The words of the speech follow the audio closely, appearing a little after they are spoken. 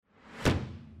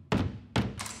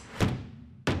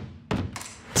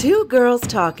Two girls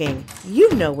talking.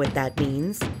 You know what that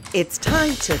means. It's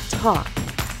time to talk.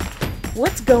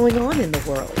 What's going on in the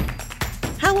world?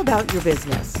 How about your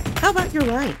business? How about your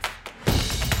life?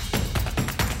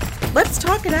 Let's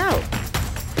talk it out.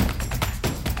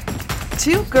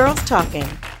 Two girls talking.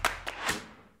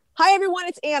 Hi, everyone.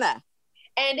 It's Anna.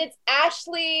 And it's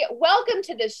Ashley. Welcome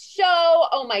to the show.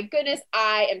 Oh my goodness,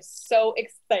 I am so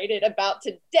excited about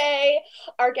today.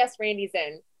 Our guest Randy's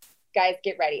in. Guys,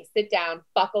 get ready. Sit down.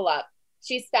 Buckle up.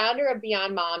 She's founder of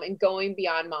Beyond Mom and Going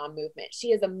Beyond Mom movement.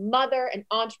 She is a mother, an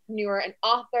entrepreneur, an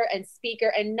author, and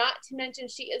speaker, and not to mention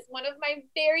she is one of my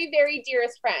very, very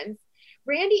dearest friends.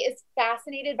 Randy is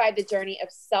fascinated by the journey of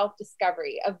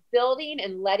self-discovery, of building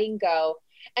and letting go,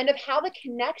 and of how the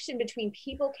connection between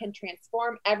people can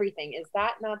transform everything. Is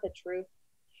that not the truth?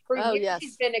 For years, yes.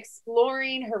 She's been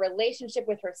exploring her relationship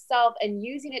with herself and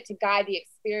using it to guide the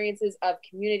experiences of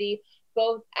community,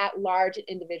 both at large and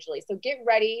individually. So get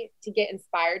ready to get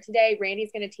inspired today. Randy's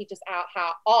going to teach us how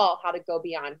to go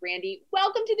beyond. Randy,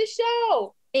 welcome to the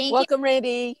show. Welcome,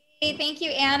 Randy. Hey, thank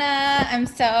you, Anna. I'm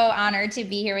so honored to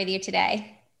be here with you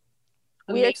today.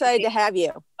 We're excited to have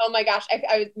you. Oh my gosh.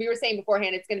 We were saying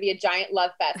beforehand, it's going to be a giant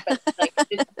love fest, but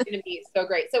it's going to be so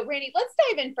great. So Randy, let's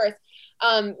dive in first.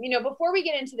 Before we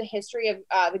get into the history of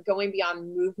the Going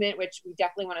Beyond movement, which we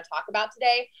definitely want to talk about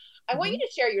today, I want you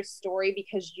to share your story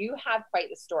because you have quite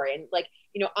the story. And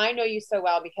I know you so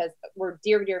well because we're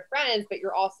dear, dear friends, but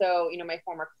you're also, my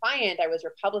former client. I was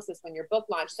your publicist when your book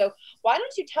launched. So why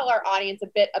don't you tell our audience a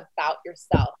bit about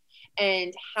yourself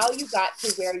and how you got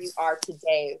to where you are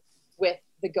today with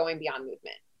the Going Beyond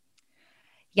movement?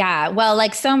 Yeah, well,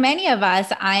 like so many of us,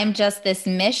 I'm just this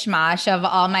mishmash of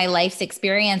all my life's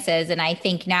experiences. And I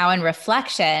think now in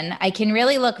reflection, I can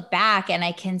really look back and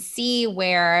I can see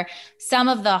where some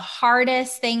of the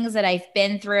hardest things that I've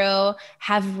been through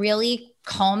have really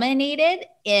culminated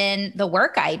in the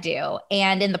work I do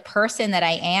and in the person that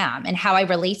I am and how I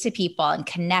relate to people and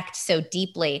connect so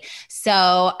deeply.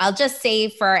 So I'll just say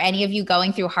for any of you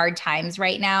going through hard times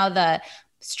right now, the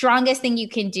strongest thing you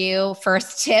can do,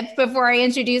 first tip before I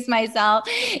introduce myself,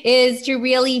 is to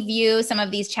really view some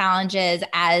of these challenges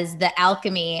as the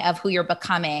alchemy of who you're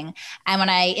becoming. And when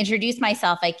I introduce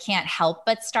myself, I can't help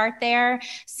but start there.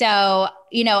 So,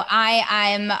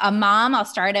 I'm a mom.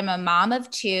 I'm a mom of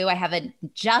two. I have a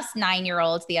just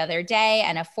 9-year-old the other day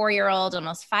and a 4-year-old,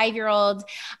 almost 5-year-old.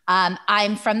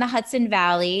 I'm from the Hudson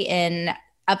Valley in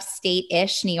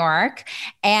upstate-ish New York.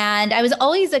 And I was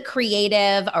always a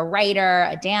creative, a writer,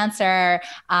 a dancer,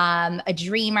 a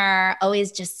dreamer,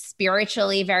 always just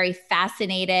spiritually very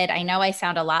fascinated. I know I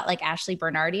sound a lot like Ashley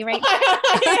Bernardi right now.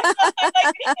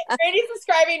 Randy's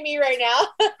describing me right now.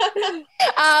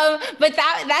 But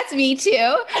that's me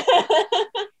too.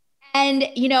 And,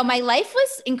 my life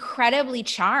was incredibly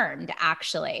charmed,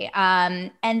 actually.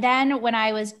 And then when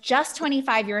I was just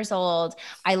 25 years old,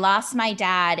 I lost my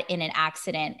dad in an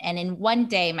accident. And in one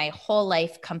day, my whole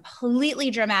life completely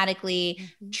dramatically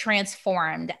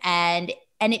transformed. And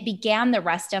it began the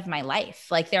rest of my life.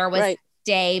 Like there was a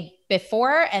day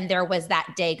before and there was that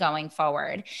day going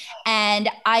forward. And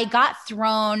I got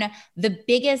thrown the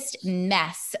biggest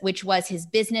mess, which was his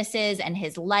businesses and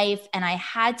his life. And I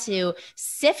had to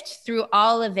sift through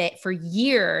all of it for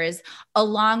years,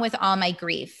 along with all my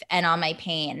grief and all my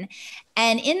pain.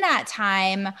 And in that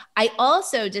time, I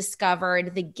also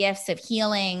discovered the gifts of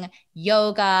healing,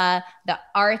 yoga, the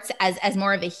arts as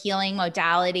more of a healing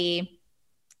modality.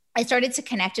 I started to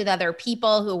connect with other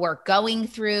people who were going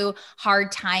through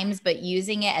hard times, but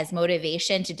using it as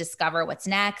motivation to discover what's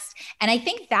next. And I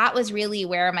think that was really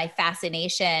where my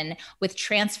fascination with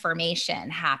transformation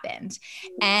happened.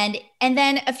 And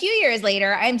then a few years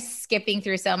later, I'm skipping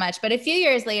through so much, but a few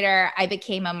years later, I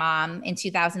became a mom in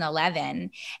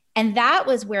 2011. And that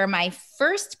was where my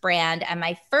first brand and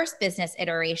my first business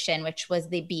iteration, which was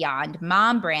the Beyond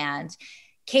Mom brand,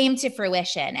 came to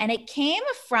fruition. And it came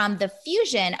from the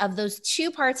fusion of those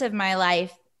two parts of my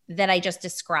life that I just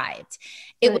described.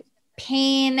 It was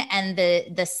pain and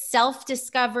the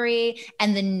self-discovery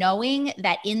and the knowing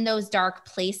that in those dark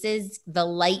places, the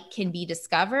light can be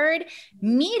discovered,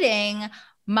 meeting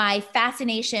my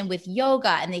fascination with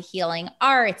yoga and the healing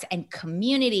arts and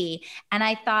community. And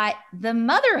I thought the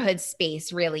motherhood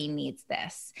space really needs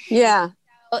this. Yeah.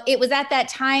 It was at that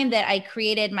time that I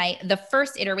created the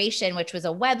first iteration, which was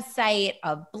a website,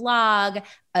 a blog,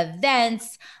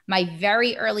 events, my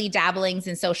very early dabblings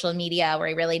in social media where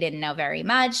I really didn't know very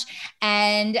much.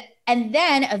 And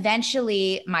then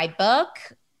eventually my book,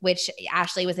 which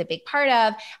Ashley was a big part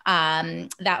of.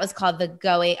 That was called the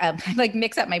Going, I like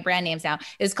mix up my brand names now.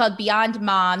 It's called Beyond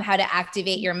Mom, How to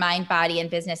Activate Your Mind, Body, and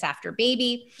Business After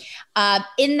Baby.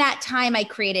 In that time, I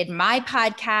created my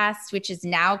podcast, which is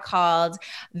now called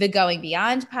the Going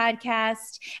Beyond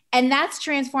Podcast. And that's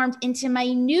transformed into my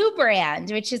new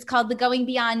brand, which is called the Going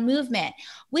Beyond Movement,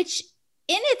 which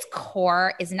in its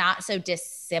core is not so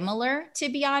dissimilar to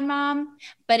Beyond Mom,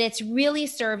 but it's really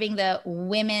serving the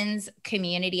women's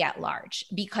community at large,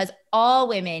 because all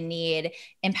women need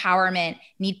empowerment,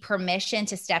 need permission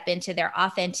to step into their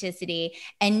authenticity,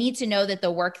 and need to know that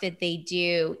the work that they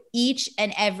do each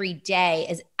and every day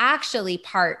is actually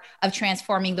part of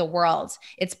transforming the world.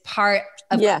 It's part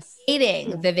of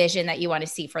creating the vision that you want to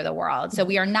see for the world. So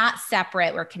we are not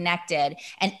separate, we're connected.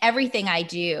 And everything I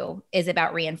do is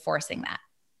about reinforcing that.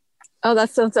 Oh,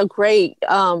 that sounds so great.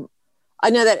 I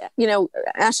know that,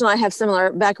 Ash and I have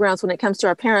similar backgrounds when it comes to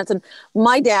our parents. And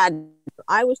my dad,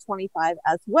 I was 25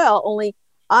 as well, only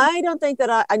I don't think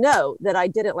that I know that I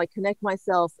didn't like connect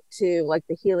myself to like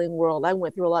the healing world. I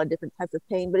went through a lot of different types of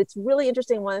pain, but it's really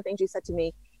interesting. One of the things you said to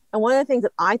me, and one of the things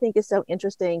that I think is so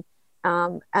interesting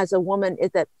as a woman is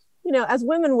that, as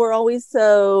women, we're always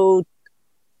so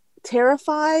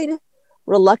terrified,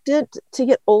 reluctant to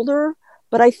get older.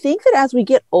 But I think that as we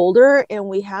get older and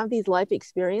we have these life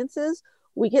experiences,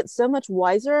 we get so much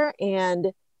wiser.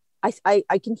 And I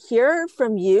can hear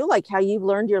from you, like how you've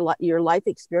learned your life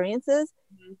experiences.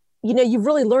 Mm-hmm. You've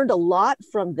really learned a lot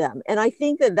from them. And I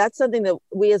think that that's something that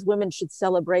we as women should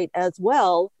celebrate as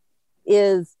well,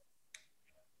 is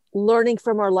learning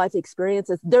from our life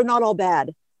experiences. They're not all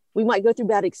bad. We might go through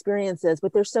bad experiences,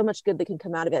 but there's so much good that can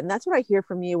come out of it. And that's what I hear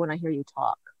from you when I hear you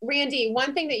talk. Randy,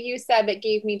 one thing that you said that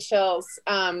gave me chills,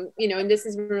 and this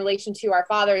is in relation to our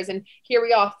fathers. And here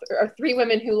we are 3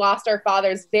 women who lost our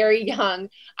fathers very young.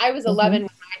 I was 11 when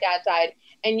my dad died.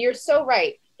 And you're so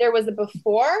right. There was a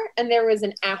before and there was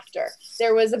an after.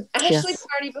 There was an Ashley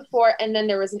Bernardi before, and then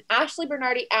there was an Ashley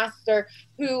Bernardi after,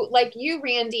 who, like you,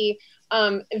 Randy,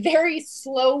 very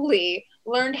slowly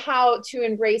learned how to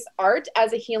embrace art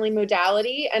as a healing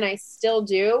modality. And I still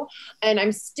do. And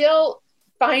I'm still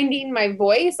finding my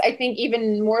voice. I think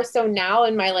even more so now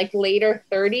in my later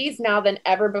 30s now than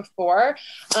ever before.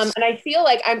 And I feel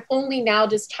like I'm only now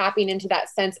just tapping into that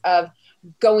sense of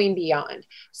going beyond.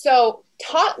 So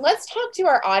let's talk to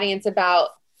our audience about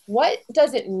what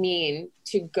does it mean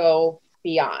to go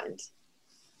beyond?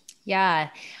 Yeah.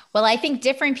 Well, I think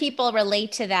different people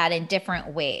relate to that in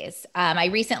different ways. I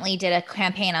recently did a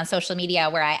campaign on social media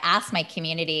where I asked my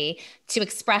community to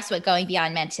express what going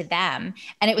beyond meant to them.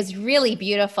 And it was really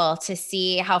beautiful to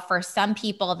see how for some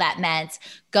people that meant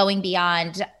going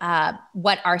beyond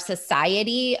what our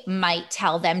society might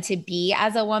tell them to be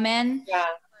as a woman. Yeah.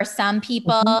 For some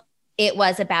people, it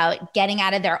was about getting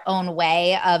out of their own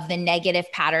way of the negative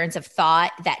patterns of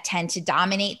thought that tend to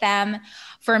dominate them.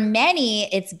 For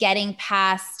many, it's getting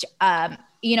past, some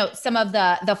of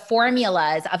the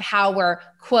formulas of how we're,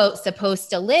 quote, supposed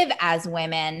to live as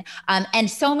women, and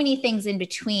so many things in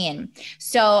between.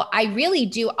 So I really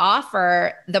do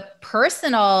offer the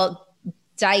personal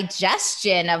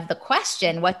digestion of the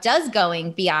question, what does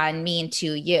going beyond mean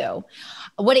to you?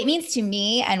 What it means to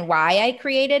me and why I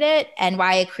created it and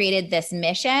why I created this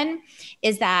mission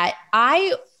is that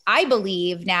I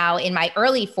believe now in my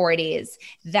early 40s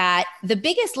that the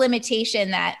biggest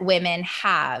limitation that women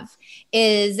have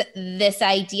is this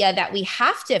idea that we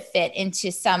have to fit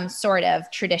into some sort of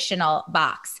traditional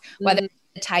box, whether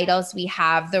the titles we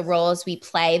have, the roles we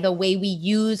play, the way we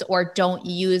use or don't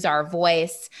use our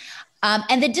voice.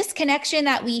 And the disconnection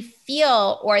that we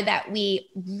feel, or that we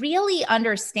really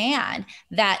understand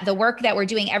that the work that we're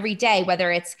doing every day,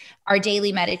 whether it's our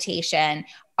daily meditation,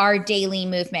 our daily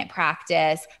movement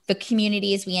practice, the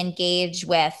communities we engage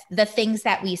with, the things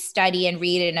that we study and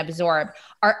read and absorb,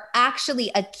 are actually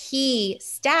a key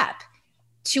step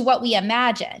to what we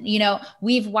imagine.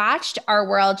 We've watched our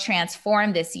world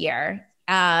transform this year.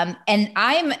 And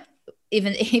I'm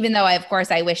even though of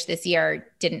course I wish this year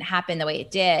didn't happen the way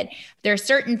it did, there are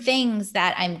certain things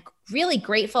that I'm really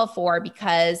grateful for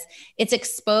because it's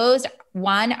exposed,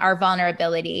 one, our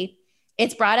vulnerability.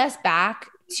 It's brought us back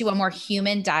to a more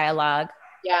human dialogue.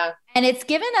 Yeah. And it's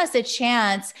given us a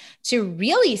chance to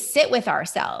really sit with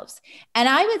ourselves. And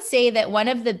I would say that one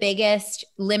of the biggest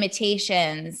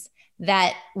limitations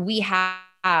that we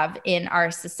have in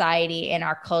our society, in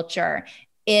our culture,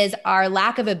 is our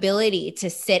lack of ability to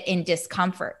sit in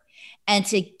discomfort and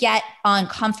to get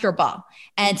uncomfortable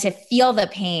and to feel the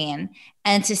pain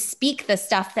and to speak the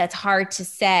stuff that's hard to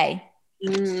say.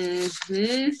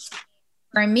 Mm-hmm.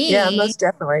 For me, yeah, most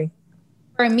definitely.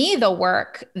 For me, the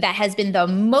work that has been the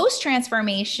most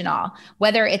transformational,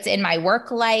 whether it's in my work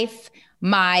life,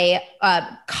 my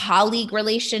colleague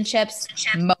relationships,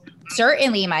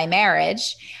 certainly my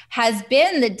marriage, has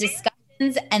been the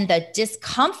discussions and the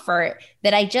discomfort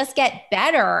that I just get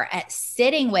better at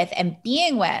sitting with and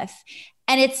being with.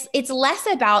 And it's less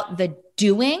about the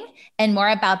doing and more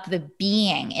about the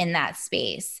being in that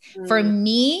space. For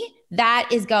me, that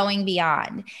is going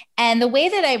beyond. And the way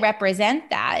that I represent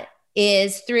that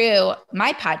is through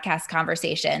my podcast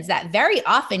conversations that very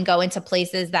often go into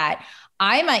places that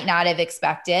I might not have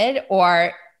expected,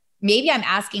 or maybe I'm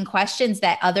asking questions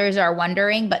that others are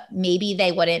wondering, but maybe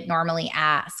they wouldn't normally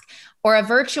ask. Or a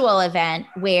virtual event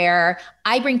where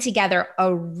I bring together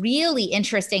a really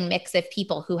interesting mix of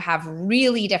people who have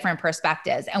really different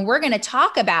perspectives. And we're going to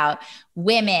talk about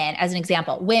women, as an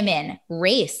example, women,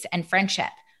 race, and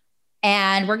friendship.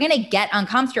 And we're going to get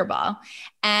uncomfortable.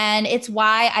 And it's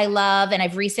why I love, and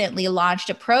I've recently launched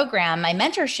a program, my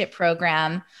mentorship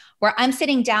program, where I'm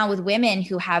sitting down with women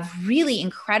who have really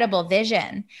incredible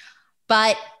vision,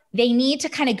 but they need to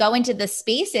kind of go into the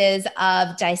spaces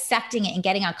of dissecting it and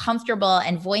getting uncomfortable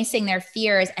and voicing their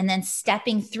fears and then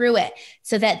stepping through it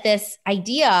so that this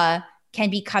idea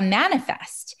can become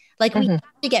manifest. Like we have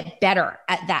to get better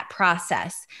at that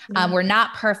process. We're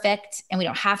not perfect and we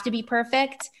don't have to be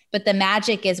perfect, but the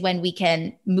magic is when we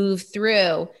can move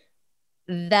through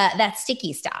that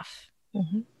sticky stuff.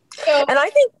 So, and I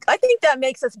think that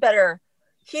makes us better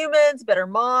humans, better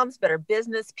moms, better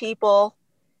business people,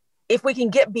 if we can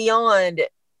get beyond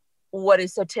what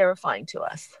is so terrifying to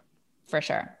us. For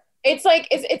sure. It's like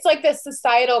the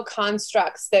societal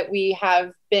constructs that we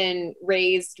have been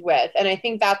raised with. And I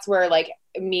think that's where like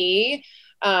me,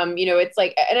 it's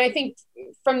like, and I think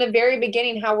from the very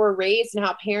beginning, how we're raised and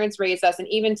how parents raise us, and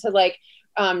even to like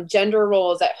gender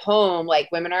roles at home,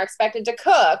 like women are expected to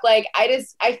cook. Like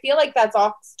I feel like that's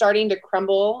all starting to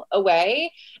crumble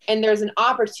away. And there's an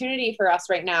opportunity for us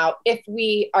right now if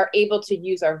we are able to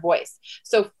use our voice.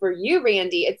 So for you,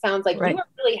 Randy, it sounds like you are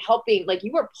really helping, like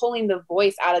you are pulling the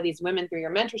voice out of these women through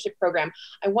your mentorship program.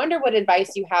 I wonder what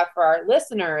advice you have for our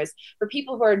listeners, for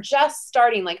people who are just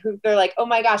starting, like who they're like, oh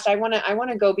my gosh, I want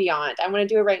to go beyond. I want to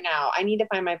do it right now. I need to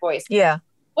find my voice. Yeah.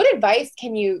 What advice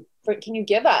can you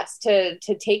give us to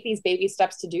take these baby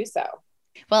steps to do so?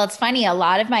 Well, it's funny. A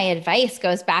lot of my advice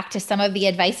goes back to some of the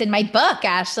advice in my book,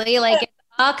 Ashley. Like it's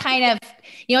all kind of,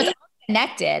 it's all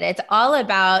connected. It's all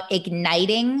about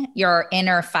igniting your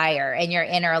inner fire and your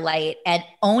inner light and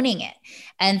owning it.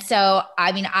 And so,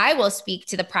 I mean, I will speak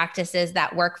to the practices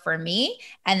that work for me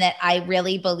and that I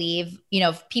really believe,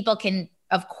 people can,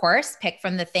 of course, pick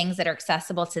from the things that are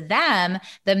accessible to them,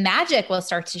 the magic will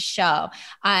start to show.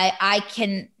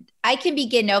 I can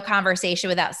begin no conversation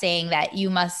without saying that you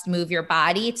must move your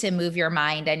body to move your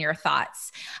mind and your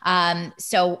thoughts.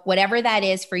 So whatever that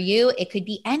is for you, it could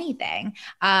be anything.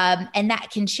 And that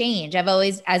can change.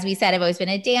 As we said, I've always been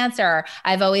a dancer.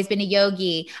 I've always been a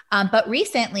yogi. But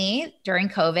recently during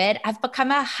COVID, I've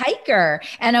become a hiker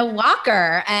and a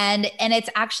walker, and it's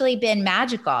actually been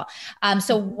magical.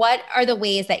 So what are the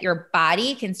ways that your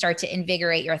body can start to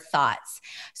invigorate your thoughts?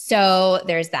 So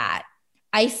there's that.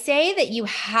 I say that you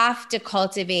have to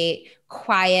cultivate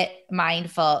quiet,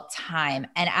 mindful time.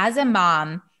 And as a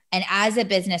mom and as a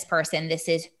business person, this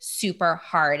is super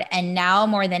hard. And now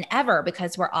more than ever,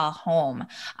 because we're all home.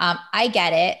 I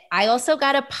get it. I also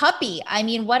got a puppy. I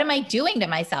mean, what am I doing to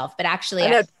myself? But actually,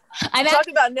 Talk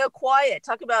about no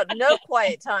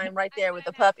quiet time right there with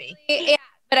the puppy. Yeah,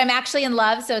 but I'm actually in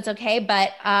love, so it's okay.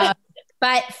 But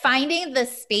finding the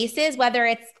spaces, whether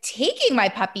it's taking my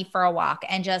puppy for a walk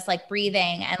and just like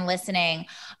breathing and listening,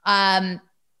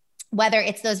 whether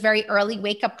it's those very early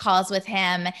wake up calls with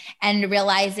him and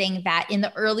realizing that in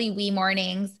the early wee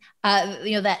mornings,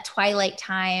 that twilight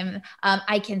time,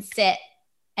 I can sit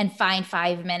and find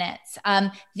 5 minutes.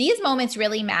 These moments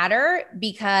really matter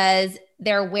because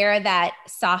they're where that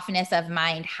softness of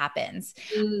mind happens.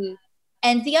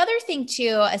 And the other thing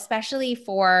too, especially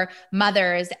for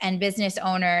mothers and business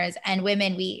owners and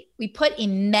women, we put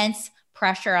immense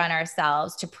pressure on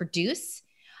ourselves to produce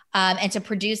and to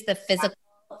produce the physical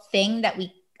thing that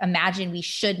we imagine we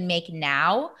should make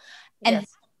now. And yes.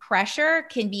 Pressure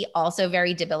can be also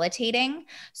very debilitating.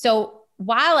 So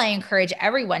while I encourage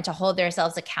everyone to hold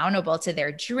themselves accountable to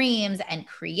their dreams and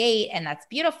create, and that's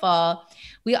beautiful,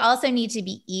 we also need to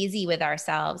be easy with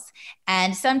ourselves.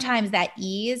 And sometimes that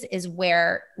ease is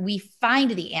where we find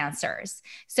the answers.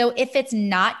 So if it's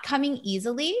not coming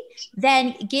easily,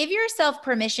 then give yourself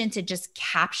permission to just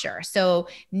capture. So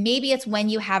maybe it's when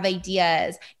you have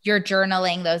ideas, you're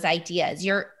journaling those ideas.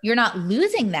 You're not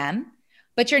losing them,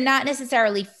 but you're not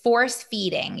necessarily force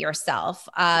feeding yourself,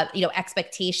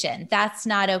 expectation. That's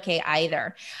not okay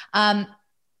either.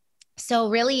 So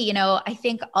really, I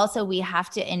think also we have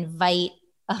to invite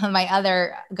my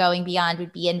other going beyond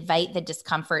would be invite the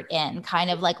discomfort in, kind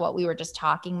of like what we were just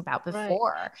talking about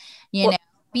before. Right.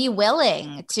 Be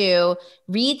willing to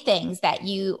read things that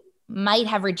you might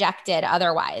have rejected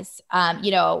otherwise.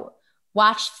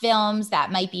 Watch films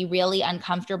that might be really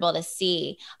uncomfortable to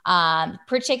see.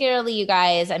 Particularly, you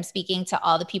guys, I'm speaking to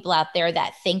all the people out there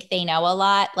that think they know a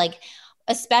lot,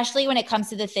 especially when it comes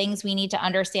to the things we need to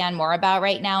understand more about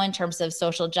right now in terms of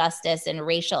social justice and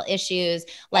racial issues.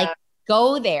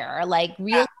 Go there,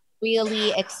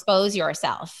 really expose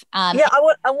yourself. I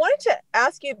wanted to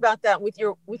ask you about that with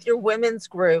your women's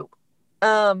group.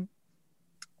 What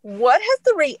has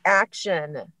the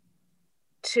reaction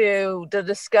to the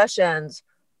discussions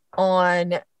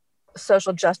on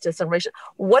social justice and racial,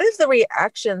 what has the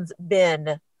reactions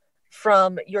been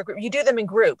from your group? You do them in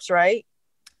groups, right?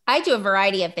 I do a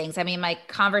variety of things. I mean, my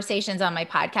conversations on my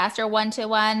podcast are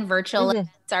one-to-one, virtual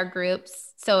events are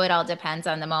groups. So it all depends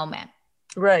on the moment.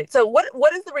 Right. So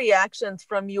what is the reactions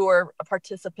from your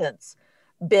participants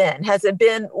been? Has it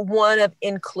been one of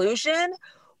inclusion,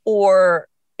 or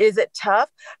is it tough?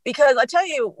 Because I tell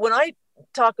you, when I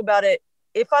talk about it,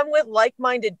 if I'm with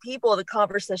like-minded people, the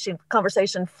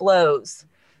conversation flows.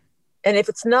 And if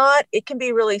it's not, it can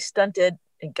be really stunted,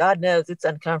 and God knows it's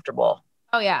uncomfortable.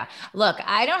 Oh yeah. Look,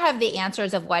 I don't have the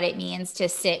answers of what it means to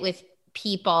sit with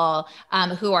people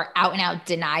who are out and out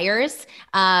deniers.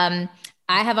 I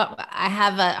have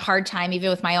a hard time even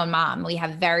with my own mom. We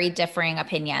have very differing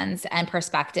opinions and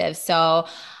perspectives. So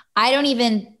I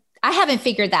haven't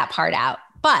figured that part out.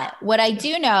 But what I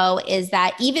do know is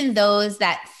that even those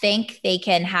that think they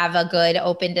can have a good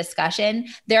open discussion,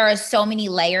 there are so many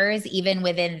layers even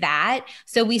within that.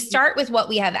 So we start with what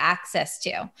we have access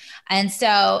to. And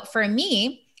so for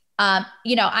me,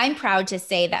 I'm proud to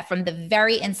say that from the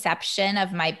very inception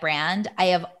of my brand, I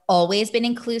have always been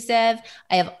inclusive.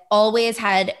 I have always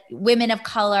had women of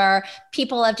color,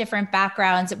 people of different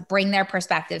backgrounds bring their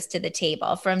perspectives to the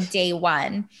table from day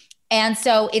one. And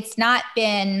so it's not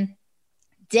been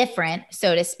different,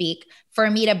 so to speak, for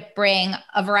me to bring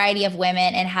a variety of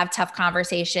women and have tough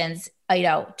conversations,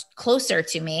 closer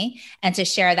to me and to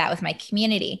share that with my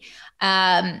community.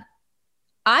 I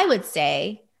would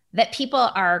say that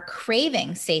people are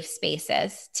craving safe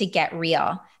spaces to get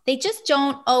real. They just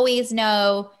don't always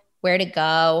know where to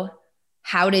go,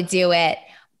 how to do it.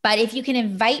 But if you can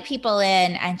invite people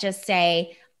in and just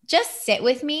say, just sit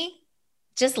with me,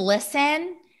 just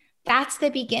listen, that's the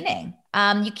beginning.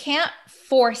 You can't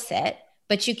force it,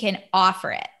 but you can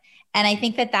offer it. And I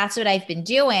think that that's what I've been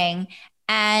doing,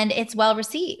 and it's well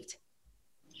received.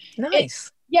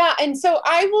 Nice. Yeah. And so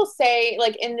I will say,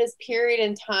 in this period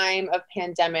in time of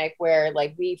pandemic where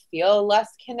we feel less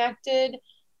connected,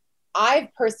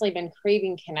 I've personally been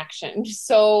craving connection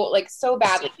so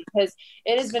badly, because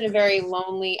it has been a very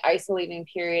lonely, isolating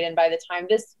period. And by the time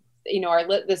this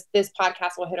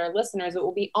podcast will hit our listeners, it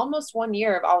will be almost 1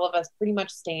 year of all of us pretty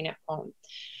much staying at home.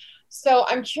 So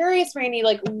I'm curious, Randy,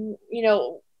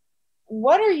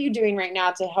 what are you doing right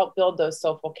now to help build those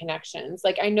social connections?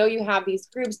 I know you have these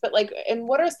groups, but and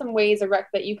what are some ways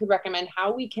that you could recommend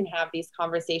how we can have these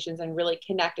conversations and really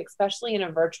connect, especially in a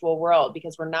virtual world,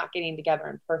 because we're not getting together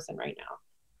in person right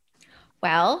now?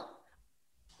 Well,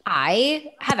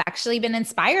 I have actually been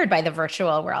inspired by the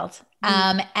virtual world.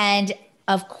 And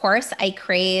of course,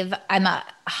 I'm a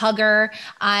hugger.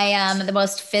 I am the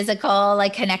most physical,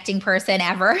 connecting person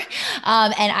ever.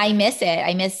 And I miss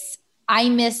it. I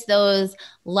miss those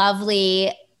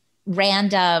lovely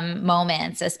random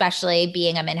moments, especially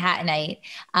being a Manhattanite,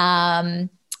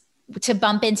 to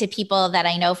bump into people that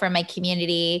I know from my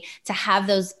community, to have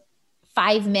those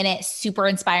 5-minute super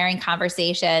inspiring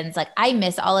conversations. I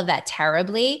miss all of that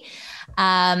terribly.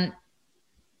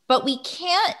 But we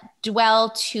can't dwell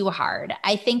too hard.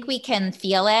 I think we can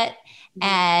feel it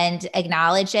and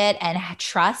acknowledge it and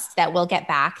trust that we'll get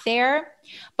back there.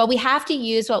 But we have to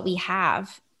use what we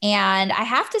have. And I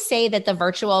have to say that the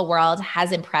virtual world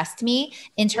has impressed me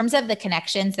in terms of the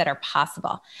connections that are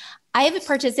possible. I have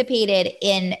participated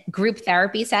in group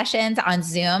therapy sessions on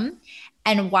Zoom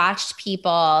and watched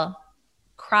people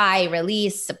cry,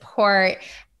 release, support.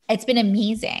 It's been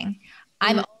amazing.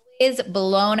 I'm always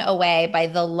blown away by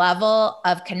the level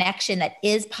of connection that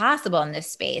is possible in this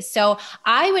space. So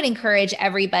I would encourage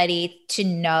everybody to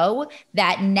know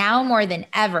that now more than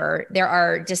ever, there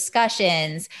are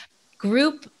discussions,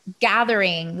 group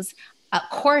gatherings,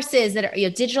 courses that are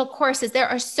digital courses. There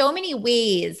are so many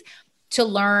ways to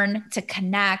learn, to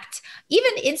connect,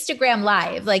 even Instagram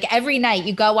Live, like every night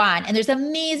you go on and there's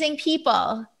amazing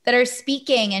people that are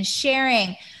speaking and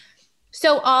sharing.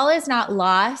 So all is not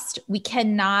lost. We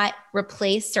cannot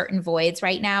replace certain voids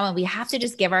right now. And we have to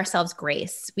just give ourselves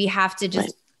grace. We have to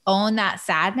just own that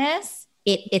sadness.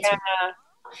 It's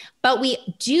But we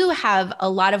do have a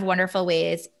lot of wonderful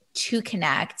ways to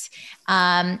connect.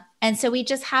 And so we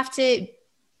just have to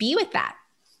be with that.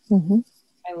 Mm-hmm.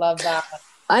 I love that.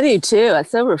 I do too.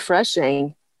 It's so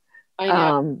refreshing. I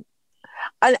know.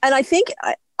 And I think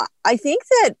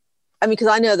that, I mean, because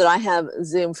I know that I have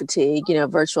Zoom fatigue,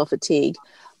 virtual fatigue,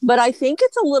 but I think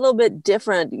it's a little bit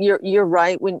different. You're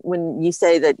right when you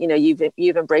say that,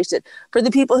 you've embraced it. For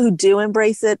the people who do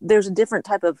embrace it, there's a different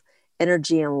type of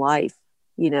energy in life,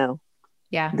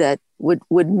 that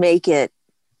would make it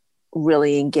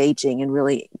really engaging and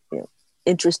really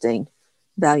interesting,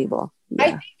 valuable. Yeah. I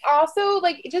think also,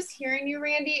 like, just hearing you,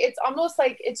 Randy, it's almost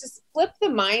like it's just flip the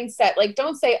mindset. Like,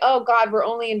 don't say, oh God, we're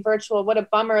only in virtual, what a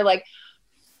bummer. Like,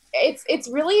 it's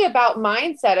really about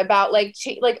mindset, about like,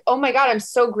 oh my God, I'm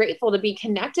so grateful to be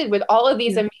connected with all of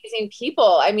these amazing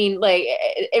people. I mean, like,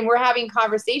 and we're having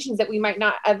conversations that we might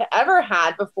not have ever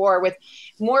had before with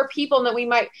more people that we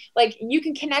might, like, you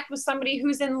can connect with somebody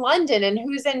who's in London and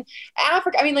who's in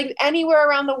Africa. I mean, like, anywhere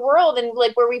around the world, and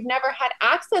like where we've never had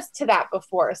access to that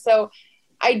before. So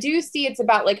I do see it's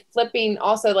about like flipping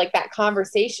also like that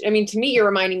conversation. I mean, to me, you're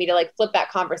reminding me to like flip that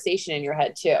conversation in your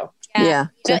head too. Yeah,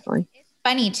 definitely.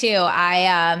 Funny too.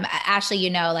 Ashley,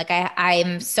 like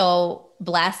I'm so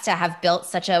blessed to have built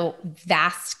such a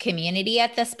vast community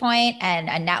at this point and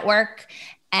a network.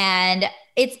 And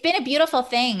it's been a beautiful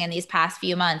thing in these past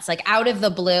few months, like out of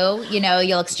the blue,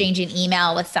 you'll exchange an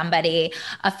email with somebody,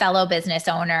 a fellow business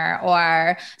owner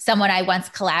or someone I once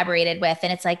collaborated with.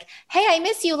 And it's like, hey, I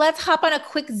miss you. Let's hop on a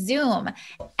quick Zoom.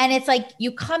 And it's like,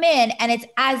 you come in and it's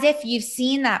as if you've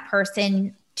seen that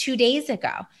person 2 days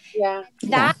ago. Yeah.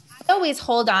 I always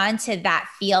hold on to that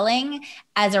feeling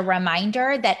as a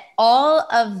reminder that all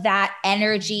of that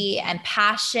energy and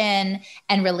passion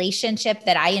and relationship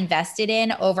that I invested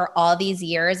in over all these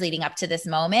years leading up to this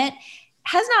moment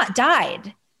has not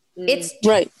died. It's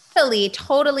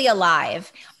totally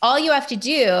alive. All you have to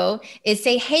do is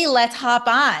say, hey, let's hop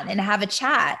on and have a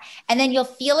chat. And then you'll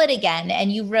feel it again.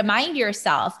 And you remind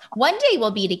yourself, one day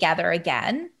we'll be together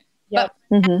again. Yep.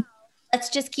 But now, let's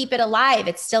just keep it alive.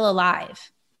 It's still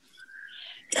alive.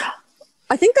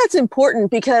 I think that's important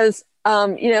because,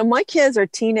 my kids are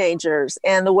teenagers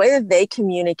and the way that they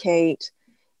communicate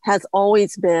has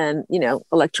always been,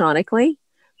 electronically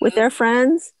with their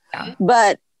friends. Yeah.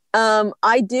 But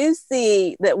I do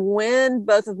see that when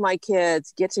both of my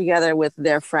kids get together with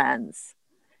their friends,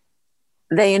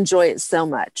 they enjoy it so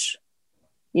much.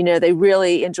 They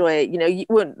really enjoy it.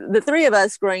 When the three of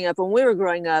us growing up, when we were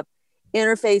growing up,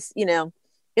 interpersonal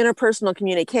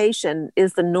communication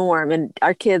is the norm, and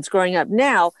our kids growing up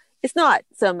now, it's not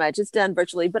so much, it's done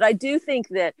virtually. But I do think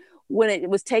that when it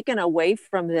was taken away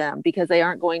from them because they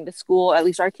aren't going to school, at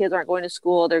least our kids aren't going to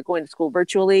school, they're going to school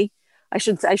virtually. I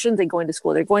shouldn't say going to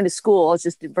school, they're going to school, it's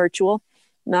just virtual,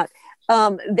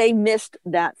 they missed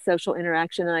that social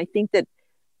interaction. And I think that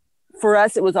for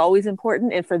us, it was always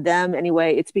important. And for them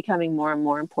anyway, it's becoming more and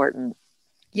more important.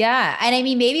 Yeah. And I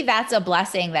mean, maybe that's a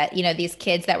blessing that, these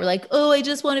kids that were like, oh, I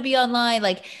just want to be online.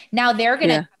 Like now they're going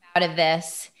to come out of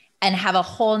this and have a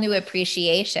whole new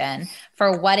appreciation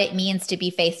for what it means to be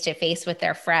face to face with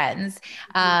their friends.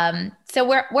 So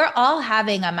we're all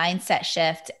having a mindset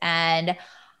shift, and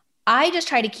I just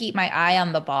try to keep my eye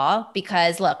on the ball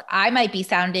because look, I might be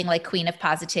sounding like queen of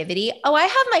positivity. Oh, I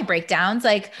have my breakdowns.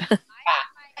 Like,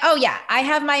 I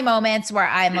have my moments where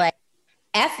I'm like,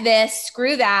 F this,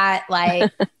 screw that,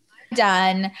 like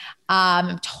done.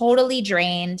 I'm totally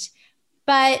drained.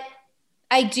 But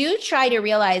I do try to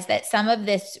realize that some of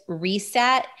this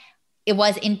reset, it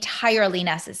was entirely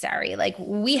necessary. Like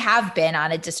we have been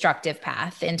on a destructive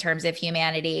path in terms of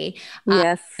humanity.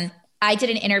 Yes. I did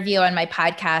an interview on my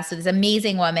podcast with this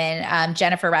amazing woman,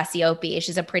 Jennifer Rassiopi.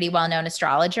 She's a pretty well-known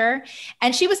astrologer.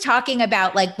 And she was talking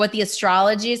about like what the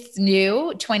astrologists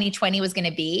knew 2020 was going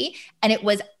to be. And it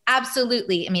was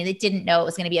absolutely, they didn't know it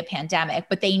was going to be a pandemic,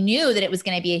 but they knew that it was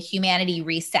going to be a humanity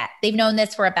reset. They've known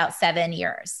this for about 7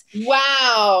 years.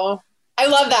 Wow. I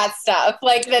love that stuff.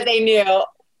 Like that they knew.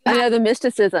 I know the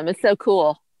mysticism is so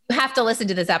cool. You have to listen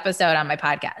to this episode on my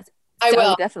podcast. I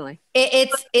will. Definitely.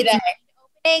 It's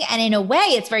and in a way,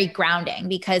 it's very grounding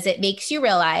because it makes you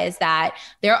realize that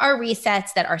there are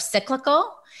resets that are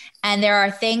cyclical And there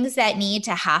are things that need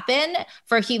to happen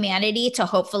for humanity to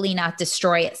hopefully not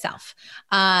destroy itself.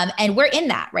 And we're in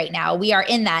that right now. We are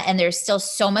in that. And there's still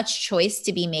so much choice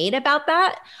to be made about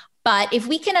that. But if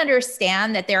we can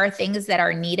understand that there are things that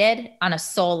are needed on a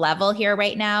soul level here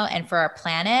right now and for our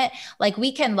planet, like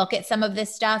we can look at some of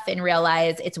this stuff and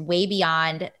realize it's way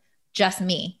beyond just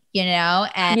me,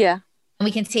 and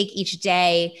we can take each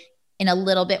day in a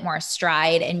little bit more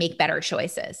stride and make better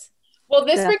choices. Well,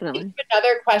 this brings me to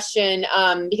another question,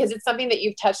 because it's something that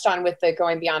you've touched on with the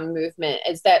Going Beyond movement,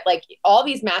 is that like all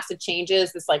these massive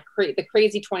changes, this like the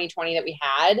crazy 2020 that we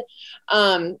had,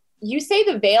 you say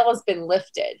the veil has been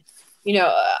lifted.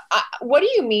 What do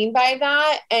you mean by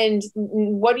that? And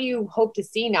what do you hope to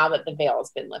see now that the veil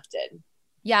has been lifted?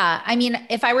 Yeah. I mean,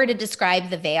 if I were to describe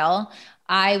the veil,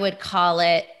 I would call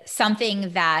it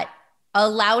something that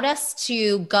allowed us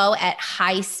to go at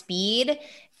high speed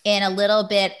in a little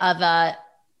bit of a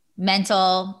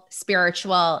mental,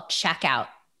 spiritual checkout.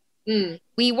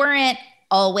 We weren't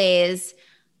always,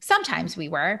 sometimes we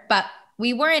were, but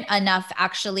we weren't enough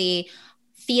actually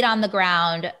feet on the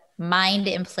ground, mind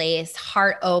in place,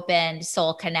 heart open,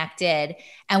 soul connected.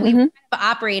 And we were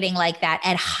operating like that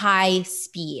at high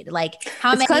speed. Like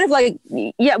it's kind of like,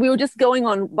 we were just going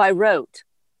on by rote.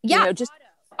 Yeah. Just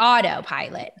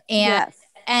autopilot.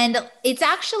 And it's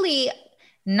actually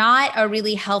not a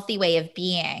really healthy way of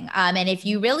being. And if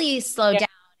you really slow down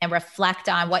and reflect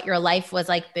on what your life was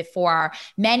like before,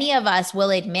 many of us will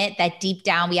admit that deep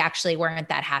down, we actually weren't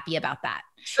that happy about that.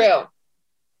 True.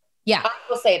 Yeah. I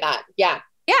will say that. Yeah.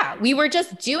 Yeah. We were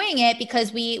just doing it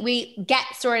because we get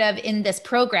sort of in this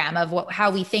program of how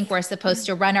we think we're supposed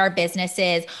to run our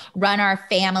businesses, run our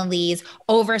families,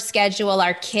 overschedule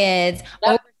our kids,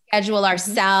 overschedule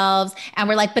ourselves. And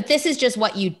we're like, but this is just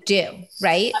what you do.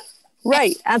 Right.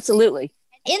 Right. Absolutely.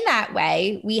 In that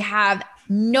way, we have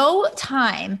no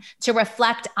time to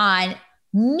reflect on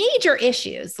major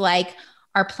issues like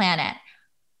our planet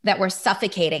that we're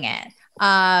suffocating in.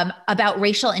 About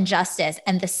racial injustice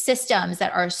and the systems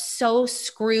that are so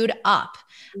screwed up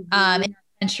in our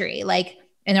country, like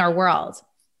in our world.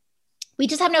 We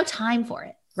just have no time for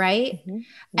it, right?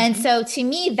 And so to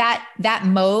me, that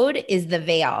mode is the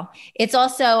veil. It's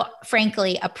also,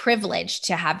 frankly, a privilege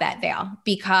to have that veil,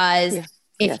 because if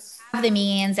you have the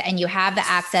means and you have the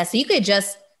access, you could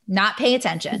just not pay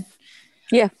attention.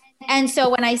 Yeah. And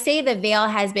so when I say the veil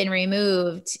has been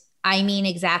removed, I mean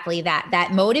exactly that.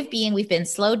 That mode of being, we've been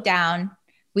slowed down.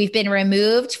 We've been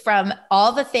removed from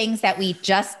all the things that we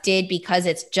just did because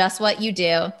it's just what you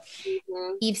do.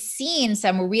 We've seen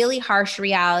some really harsh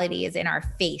realities in our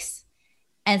face.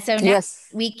 And so now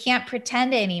we can't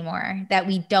pretend anymore that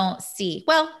we don't see.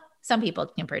 Well, some people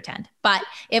can pretend, but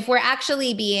if we're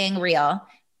actually being real,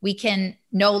 we can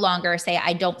no longer say,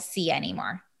 I don't see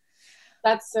anymore.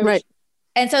 That's so right.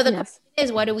 And so the question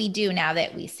is, what do we do now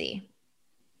that we see?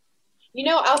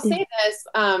 I'll say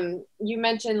this. You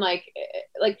mentioned like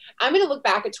I'm going to look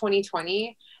back at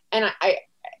 2020, and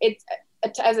it's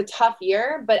as a tough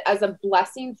year, but as a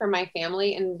blessing for my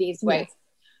family in these ways.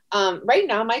 Right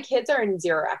now, my kids are in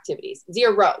zero activities,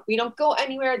 zero. We don't go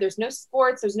anywhere. There's no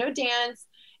sports. There's no dance.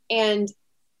 And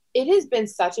it has been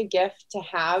such a gift to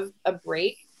have a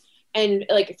break. And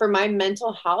like for my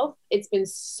mental health, it's been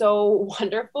so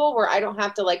wonderful where I don't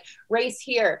have to like race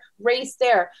here, race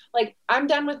there. Like I'm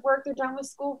done with work, they're done with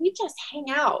school. We just hang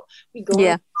out. We go on a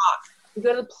walk, we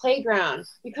go to the playground,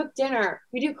 we cook dinner,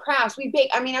 we do crafts, we bake.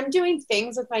 I mean, I'm doing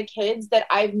things with my kids that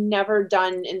I've never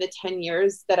done in the 10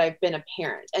 years that I've been a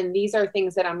parent. And these are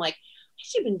things that I'm like, I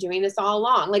should have been doing this all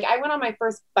along. Like I went on my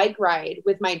first bike ride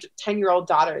with my 10-year-old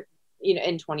daughter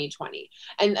in 2020.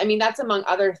 And I mean, that's among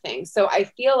other things. So I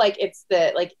feel like it's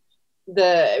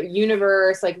the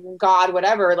universe, like God,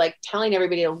 whatever, like telling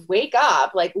everybody to wake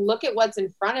up, like look at what's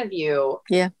in front of you.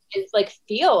 Yeah. It's like,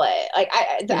 feel it. Like,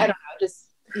 I don't know, just.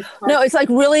 No, it's like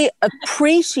really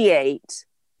appreciate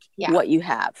what you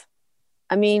have.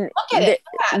 I mean,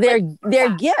 they're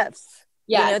gifts.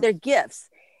 Yeah. They're gifts.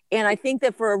 And I think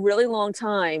that for a really long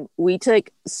time, we took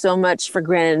so much for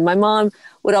granted. My mom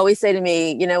would always say to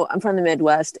me, I'm from the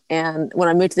Midwest. And when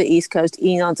I moved to the East Coast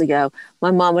eons ago,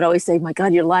 my mom would always say, my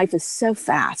God, your life is so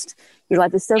fast. Your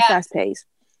life is so fast paced.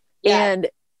 Yeah. And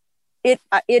it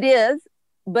is,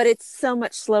 but it's so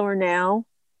much slower now.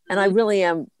 And I really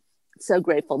am so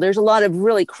grateful. There's a lot of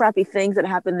really crappy things that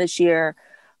happened this year,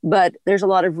 but there's a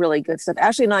lot of really good stuff.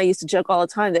 Ashley and I used to joke all the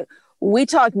time that we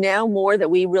talk now more that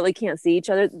we really can't see each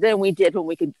other than we did when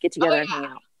we could get together and hang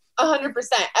out. 100%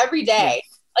 every day.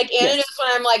 Like Anna knows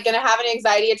when I'm like going to have an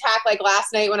anxiety attack. Like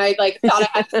last night when I like thought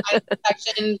I had an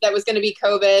infection that was going to be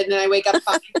COVID, and then I wake up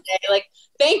fine today. Like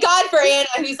Thank God for Anna,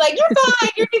 who's like, you're fine,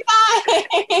 you're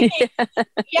fine.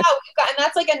 Yeah, and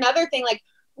that's like another thing. Like,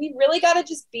 we really got to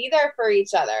just be there for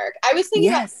each other. I was thinking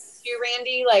about you,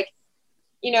 Randy, like,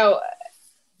 you know,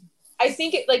 I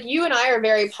think like you and I are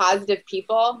very positive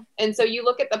people. And so you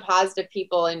look at the positive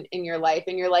people in your life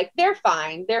and you're like, they're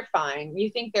fine. They're fine. You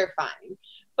think they're fine.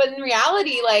 But in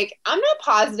reality, like, I'm not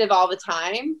positive all the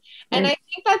time. And I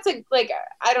think that's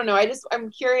I don't know.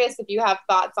 I'm curious if you have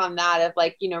thoughts on that of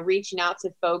like, you know, reaching out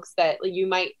to folks that you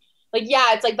might like,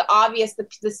 yeah, it's like the obvious,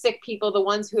 the sick people, the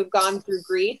ones who have gone through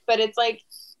grief, but it's like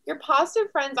your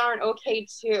positive friends aren't okay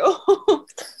too.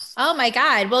 Oh my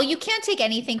God. Well, you can't take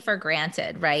anything for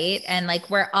granted, right? And like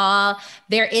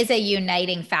there is a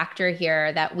uniting factor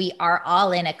here that we are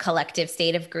all in a collective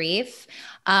state of grief,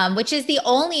 which is the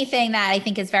only thing that I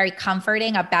think is very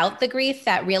comforting about the grief,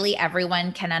 that really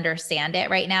everyone can understand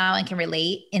it right now and can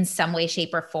relate in some way,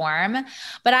 shape, or form.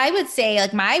 But I would say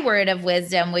like my word of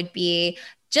wisdom would be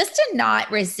just to not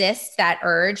resist that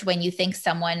urge when you think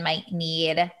someone might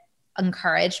need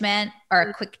encouragement or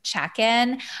a quick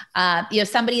check-in.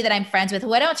 Somebody that I'm friends with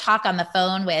who I don't talk on the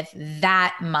phone with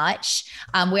that much.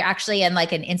 We're actually in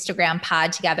like an Instagram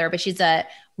pod together, but she's a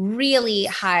really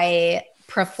high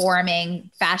performing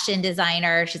fashion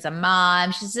designer. She's a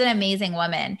mom. She's an amazing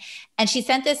woman. And she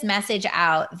sent this message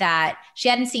out that she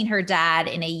hadn't seen her dad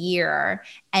in a year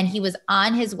and he was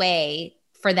on his way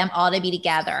for them all to be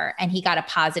together. And he got a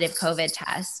positive COVID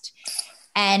test.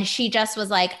 And she just was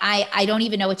like, I don't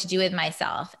even know what to do with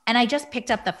myself. And I just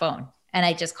picked up the phone and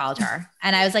I just called her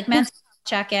and I was like, mental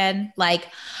check-in, like,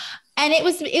 and it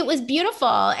was beautiful.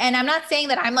 And I'm not saying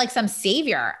that I'm like some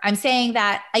savior. I'm saying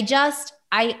that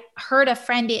I heard a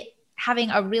friend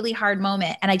having a really hard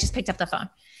moment and I just picked up the phone.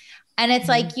 And it's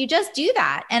like, you just do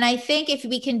that. And I think if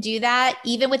we can do that,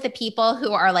 even with the people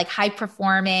who are like high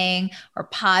performing or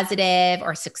positive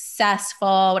or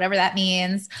successful, whatever that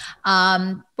means,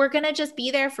 we're going to just be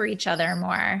there for each other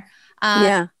more.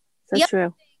 Yeah, that's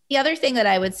true. The other thing that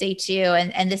I would say too,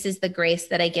 and this is the grace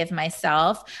that I give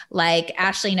myself, like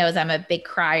Ashley knows I'm a big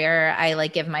crier. I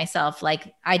like give myself,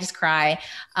 like, I just cry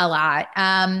a lot.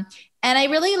 And I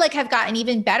really like have gotten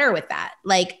even better with that.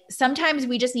 Like sometimes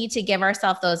we just need to give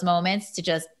ourselves those moments to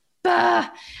just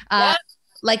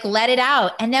like let it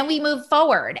out. And then we move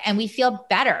forward and we feel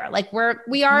better. Like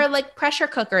we are like pressure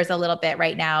cookers a little bit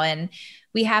right now. And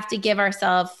we have to give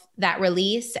ourselves that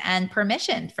release and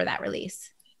permission for that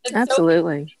release. It's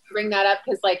absolutely. So bring that up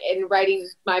because like in writing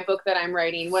my book that I'm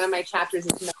writing, one of my chapters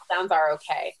is meltdowns are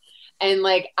okay. And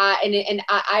like,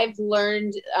 I've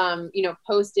learned,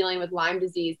 post dealing with Lyme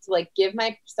disease to like give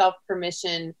myself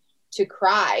permission to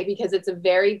cry because it's a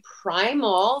very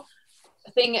primal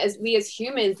thing as we as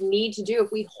humans need to do.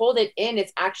 If we hold it in,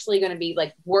 it's actually going to be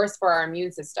like worse for our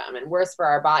immune system and worse for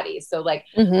our bodies. So like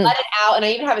let it out. And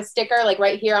I even have a sticker like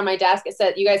right here on my desk. It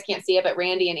said, you guys can't see it, but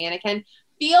Randy and Anna can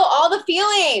feel all the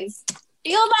feelings.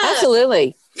 Feel them.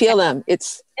 Absolutely. Feel them.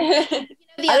 It's,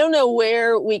 I don't know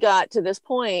where we got to this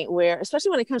point where, especially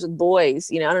when it comes with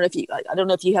boys, I don't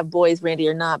know if you have boys, Randy,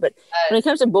 or not, but when it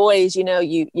comes to boys,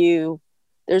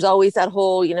 there's always that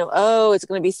whole, oh, it's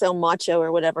going to be so macho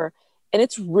or whatever. And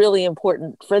it's really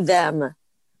important for them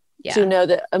to know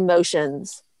that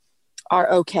emotions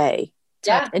are okay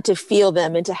and to feel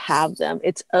them and to have them.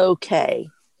 It's okay.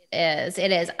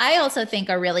 It is. I also think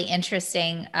a really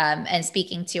interesting, and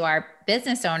speaking to our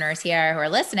business owners here who are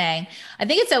listening, I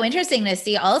think it's so interesting to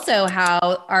see also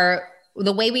how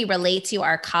the way we relate to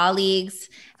our colleagues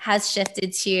has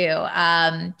shifted too.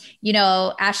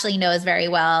 Ashley knows very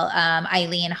well,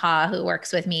 Eileen Haw, who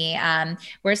works with me.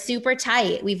 We're super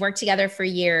tight. We've worked together for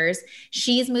years.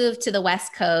 She's moved to the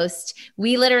West Coast.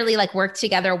 We literally like worked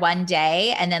together one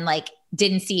day and then like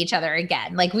didn't see each other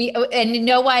again. And you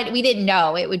know what? We didn't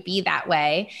know it would be that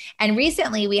way. And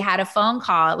recently we had a phone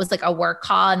call. It was like a work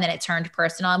call and then it turned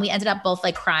personal and we ended up both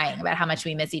like crying about how much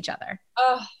we miss each other.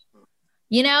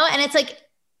 And it's like,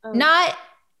 not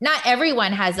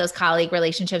everyone has those colleague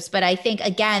relationships, but I think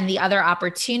again, the other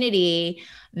opportunity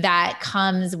that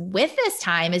comes with this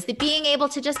time is the being able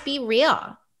to just be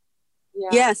real. Yeah.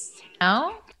 Yes.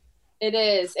 It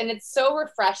is. And it's so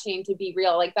refreshing to be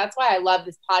real. Like, that's why I love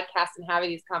this podcast and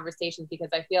having these conversations, because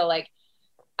I feel like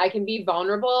I can be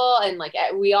vulnerable and like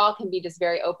we all can be just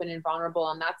very open and vulnerable.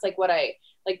 And that's like what I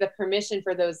like, the permission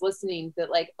for those listening that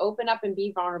like open up and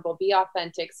be vulnerable, be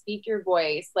authentic, speak your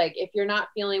voice. Like if you're not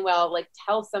feeling well, like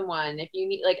tell someone if you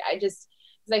need, like, because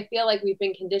I feel like we've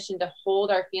been conditioned to hold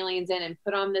our feelings in and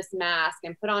put on this mask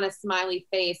and put on a smiley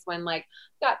face when like,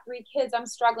 I've got 3 kids, I'm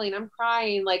struggling, I'm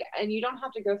crying, like, and you don't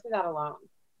have to go through that alone.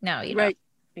 No, you don't. Right.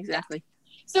 Exactly.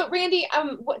 So Randy,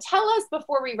 tell us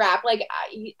before we wrap, like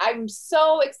I'm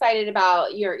so excited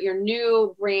about your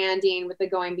new branding with the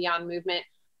Going Beyond movement.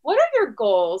 What are your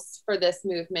goals for this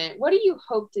movement? What do you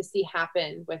hope to see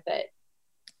happen with it?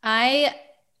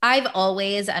 I've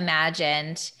always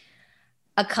imagined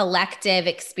a collective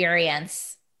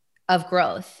experience of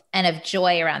growth and of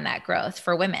joy around that growth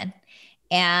for women.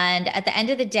 And at the end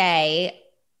of the day,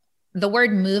 the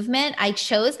word movement, I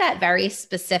chose that very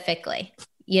specifically.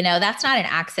 That's not an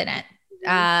accident.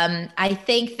 I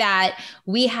think that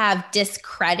we have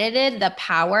discredited the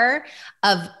power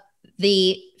of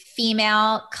the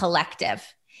female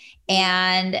collective.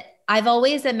 And I've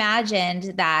always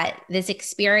imagined that this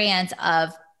experience of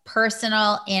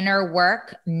personal inner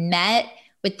work met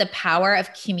with the power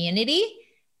of community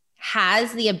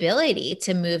has the ability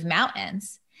to move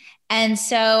mountains. And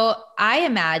so I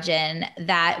imagine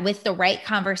that with the right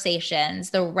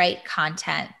conversations, the right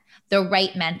content, the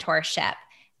right mentorship,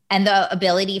 and the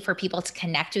ability for people to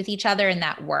connect with each other in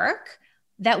that work,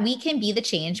 that we can be the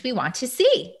change we want to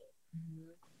see.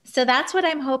 So that's what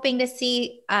I'm hoping to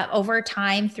see over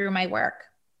time through my work.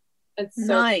 That's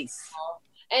so nice. cool.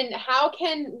 And how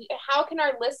can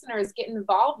our listeners get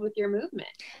involved with your movement?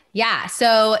 Yeah,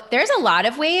 so there's a lot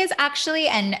of ways actually.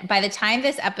 And by the time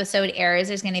this episode airs,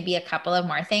 there's going to be a couple of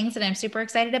more things that I'm super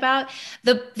excited about.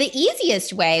 The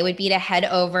easiest way would be to head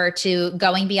over to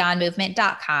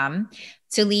goingbeyondmovement.com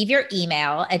to leave your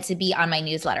email and to be on my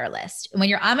newsletter list. And when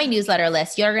you're on my newsletter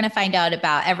list, you're going to find out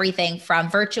about everything from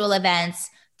virtual events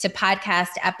to podcast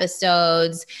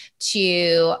episodes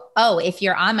to, if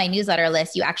you're on my newsletter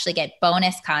list, you actually get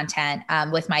bonus content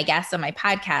with my guests on my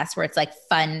podcast where it's like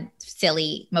fun,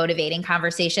 silly, motivating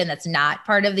conversation that's not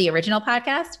part of the original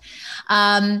podcast.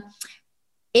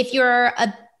 If you're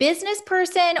a business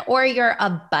person or you're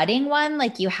a budding one,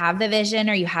 like you have the vision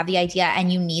or you have the idea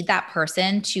and you need that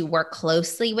person to work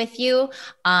closely with you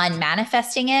on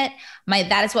manifesting it,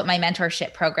 that is what my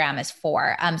mentorship program is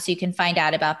for. So you can find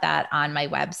out about that on my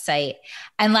website.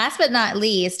 And last but not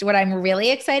least, what I'm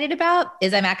really excited about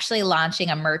is I'm actually launching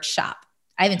a merch shop.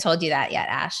 I haven't told you that yet,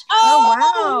 Ash. Oh,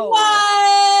 wow.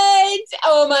 What?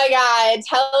 Oh my God.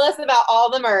 Tell us about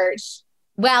all the merch.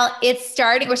 Well,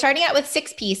 we're starting out with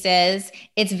 6 pieces.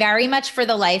 It's very much for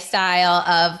the lifestyle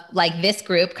of like this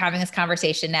group having this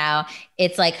conversation now.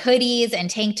 It's like hoodies and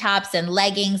tank tops and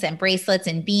leggings and bracelets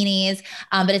and beanies.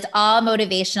 But it's all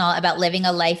motivational about living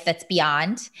a life that's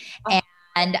beyond.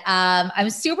 And I'm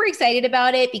super excited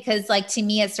about it because like, to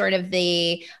me, it's sort of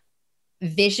the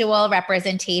visual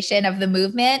representation of the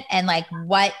movement and like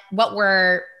what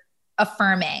we're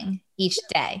affirming each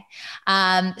day.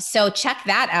 So check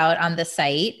that out on the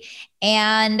site.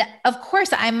 And of course,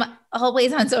 I'm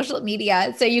always on social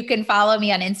media. So you can follow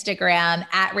me on Instagram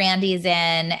at Randy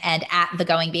Zinn and at The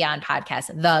Going Beyond Podcast,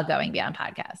 The Going Beyond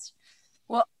Podcast.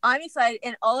 Well, I'm excited.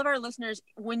 And all of our listeners,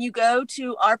 when you go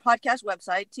to our podcast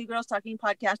website,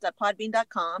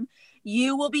 twogirlstalkingpodcast.podbean.com,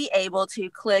 you will be able to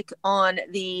click on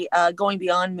the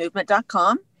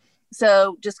goingbeyondmovement.com.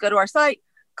 So just go to our site,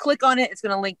 click on it. It's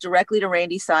going to link directly to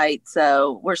Randy's site.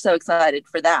 So we're so excited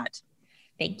for that.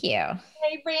 Thank you.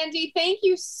 Hey, Randy, thank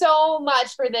you so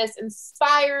much for this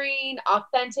inspiring,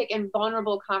 authentic, and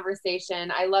vulnerable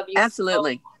conversation. I love you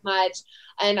absolutely so much.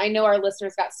 And I know our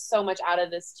listeners got so much out of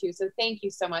this too. So thank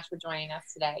you so much for joining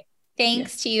us today.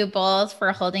 Thanks to you both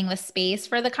for holding the space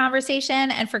for the conversation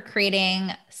and for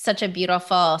creating such a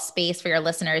beautiful space for your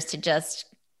listeners to just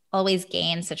always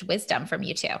gain such wisdom from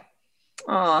you two.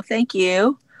 Oh, thank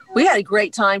you. We had a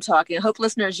great time talking. I hope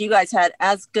listeners, you guys had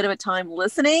as good of a time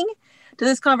listening to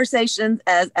this conversation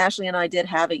as Ashley and I did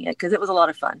having it, because it was a lot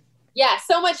of fun. Yeah,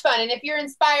 so much fun. And if you're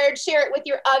inspired, share it with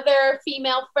your other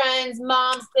female friends,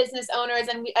 moms, business owners.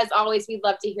 And as always, we'd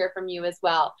love to hear from you as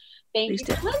well. Thank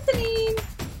you for listening.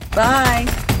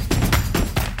 Bye.